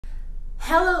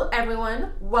Hello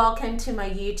everyone, welcome to my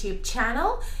YouTube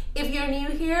channel. If you're new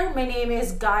here, my name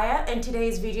is Gaia and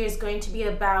today's video is going to be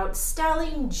about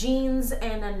styling jeans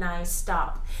in a nice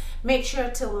top. Make sure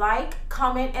to like,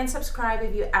 comment and subscribe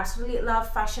if you absolutely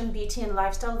love fashion, beauty and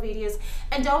lifestyle videos,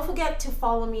 and don't forget to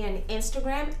follow me on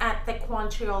Instagram at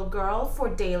thequaintrellelady for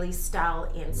daily style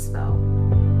inspo.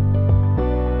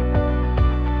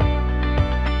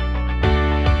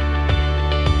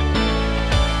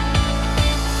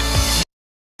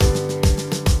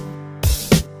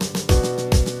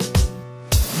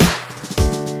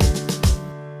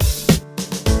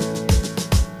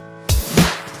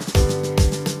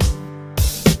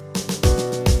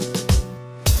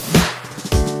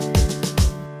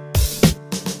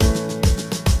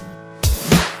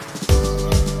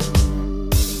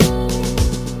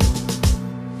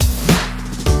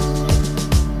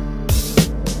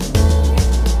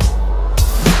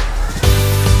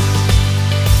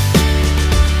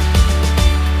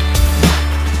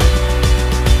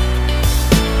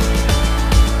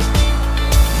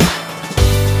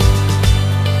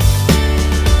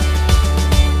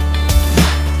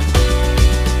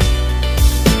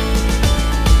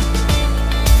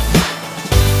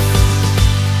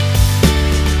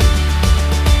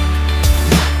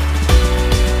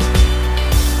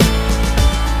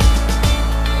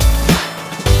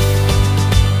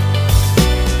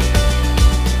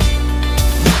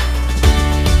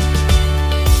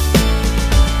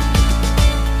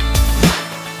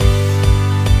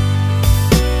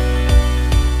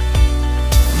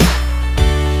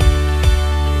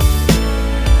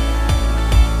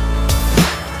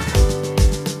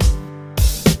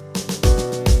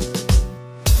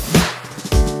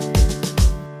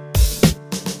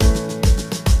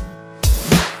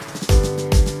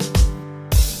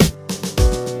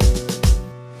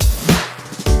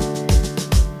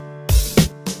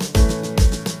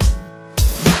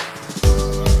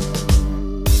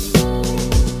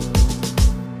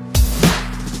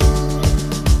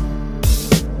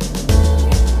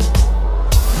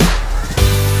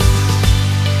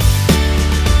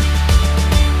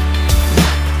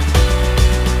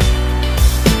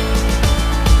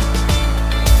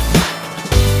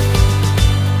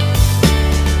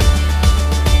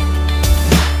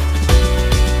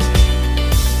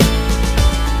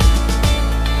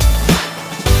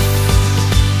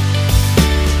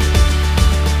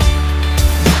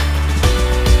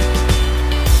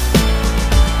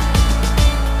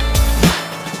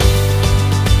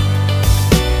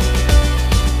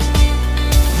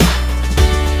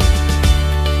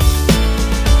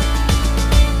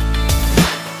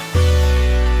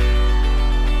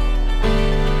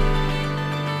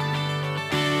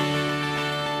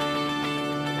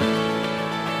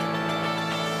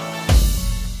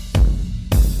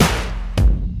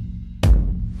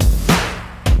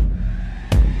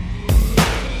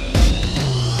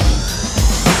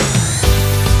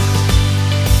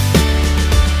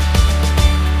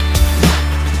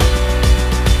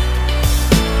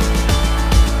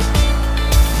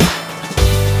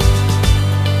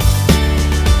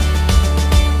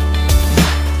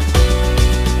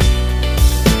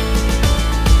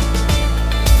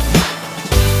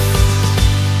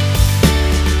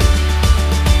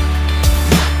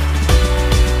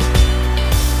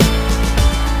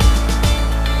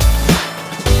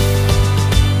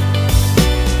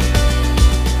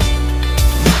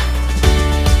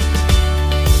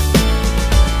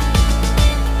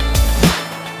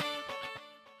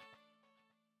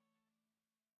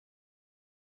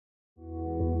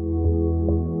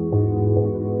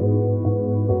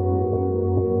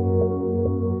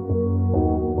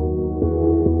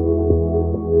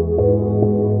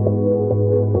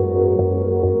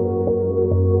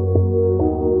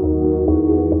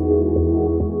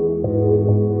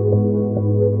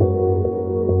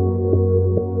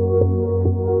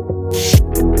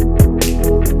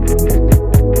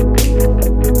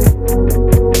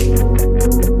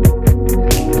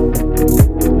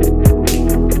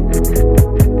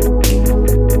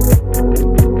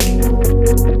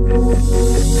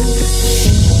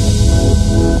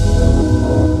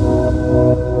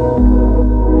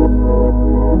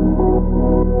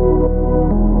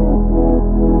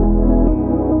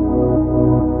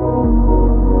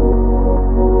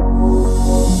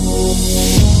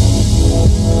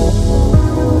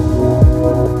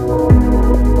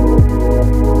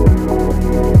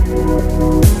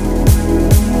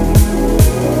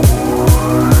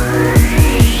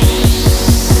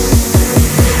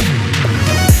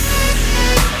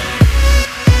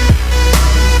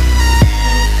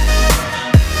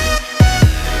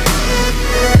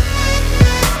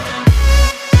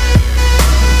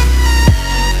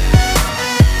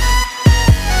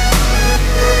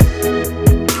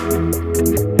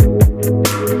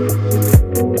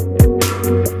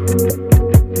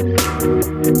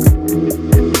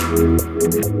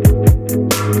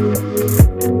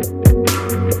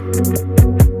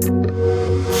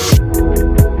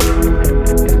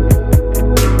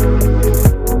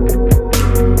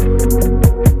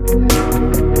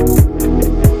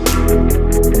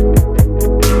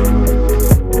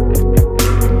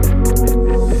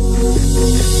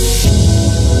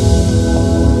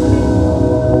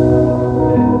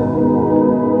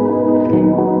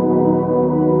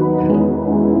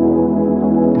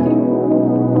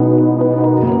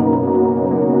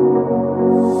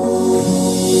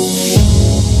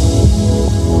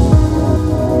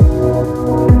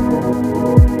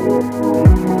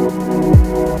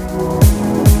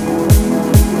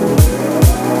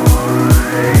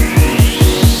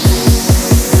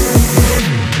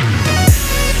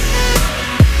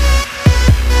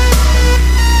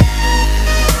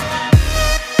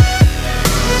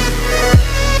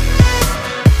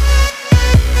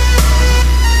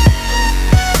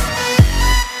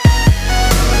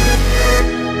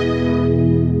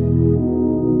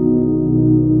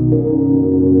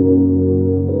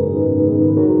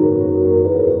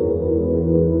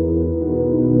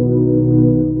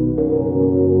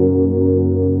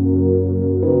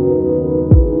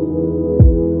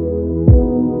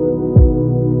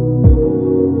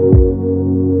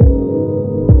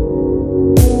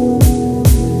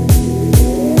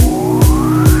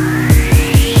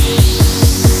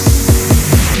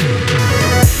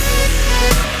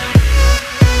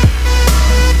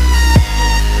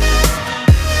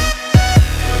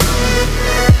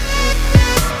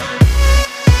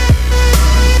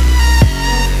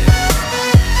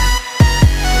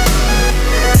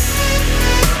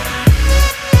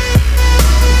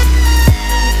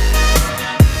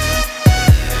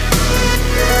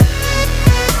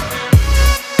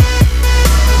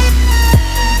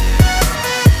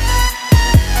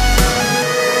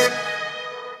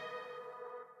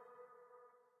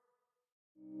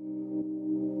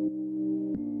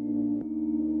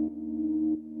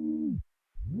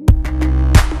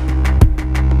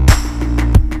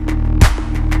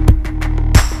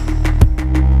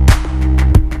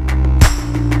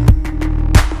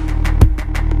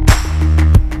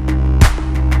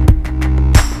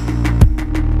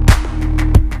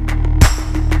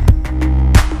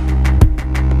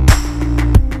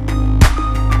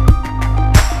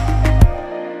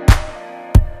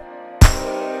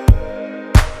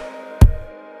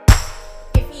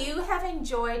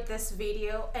 enjoyed this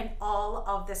video and all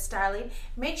of the styling,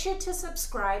 make sure to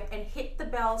subscribe and hit the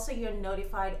bell so you're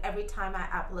notified every time I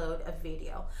upload a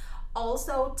video.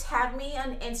 Also, tag me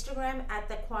on Instagram at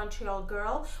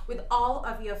thequaintrellelady with all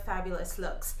of your fabulous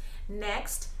looks.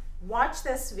 Next, watch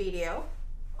this video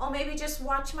or maybe just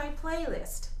watch my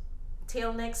playlist.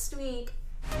 Till next week.